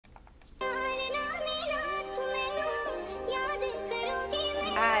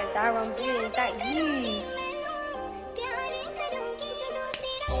Zyron B, is that you?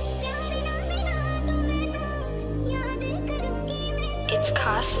 It's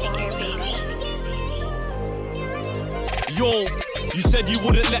Cos Finger, baby. Yo, you said you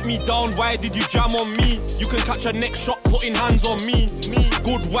wouldn't let me down, why did you jam on me? You can catch a neck shot putting hands on me.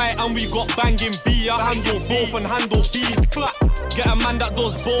 Good white and we got banging B. I handle both and handle B. Get a man that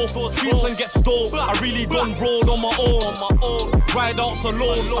does both, shoots and gets dope. I really done road on my own. Ride out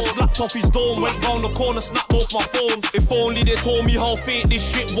alone, I slapped off his dome. Went round the corner, snapped both my phones. If only they told me how fake this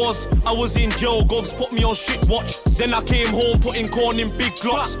shit was. I was in jail, govs put me on shit watch. Then I came home putting corn in big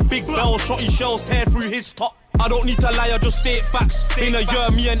glocks. Big bell, shotty shells tear through his top. I don't need to lie, I just state facts. In a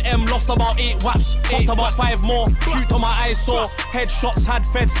year, me and M lost about 8 waps. Popped about 5 more, shoot till my eyes sore. Headshots had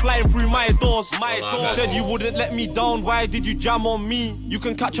feds flying through my doors. You said you wouldn't let me down, why did you jam on me? You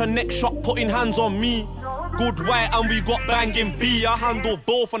can catch a neck shot putting hands on me. Good white and we got banging B. I handle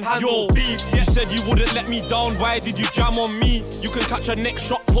both and handle beef. You said you wouldn't let me down, why did you jam on me? You can catch a neck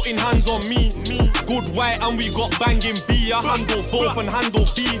shot putting hands on me. Good white and we got banging B. I handle both and handle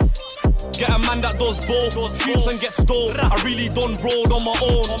beef. Get a man that does both, shoots and gets dope. I really done road on my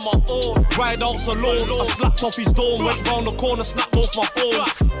own. Ride out alone, I slapped off his dome. Went round the corner, snapped off my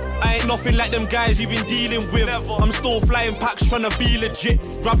phone. I ain't nothing like them guys you've been dealing with. I'm still flying packs trying to be legit.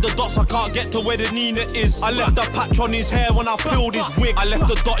 Grab the dots, I can't get to where the Nina is. I left a patch on his hair when I peeled his wig. I left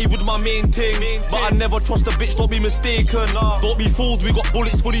the dotty with my main thing, but I never trust a bitch, don't be mistaken. Don't be fooled, we got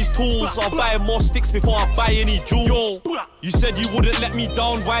bullets for these tools. I'll buy more sticks before I buy any jewels. You said you wouldn't let me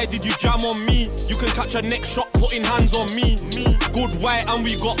down, why did you jam on me? You can catch a neck shot putting hands on me. Good white and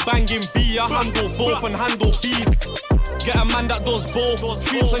we got banging B. I handle both and handle beef. Get a man that does both,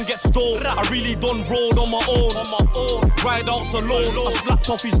 shoots and gets dope. I really done road on my own. Ride out alone, I slapped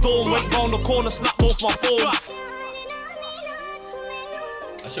off his dome. Went round the corner, snapped off my phone.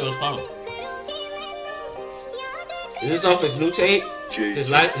 That shit was fun. Is this off his new tape? His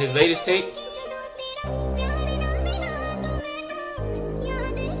latest tape?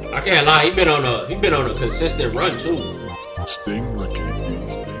 I can't lie, he been on a consistent run too. Sting like a beast,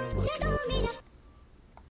 sting like a beast.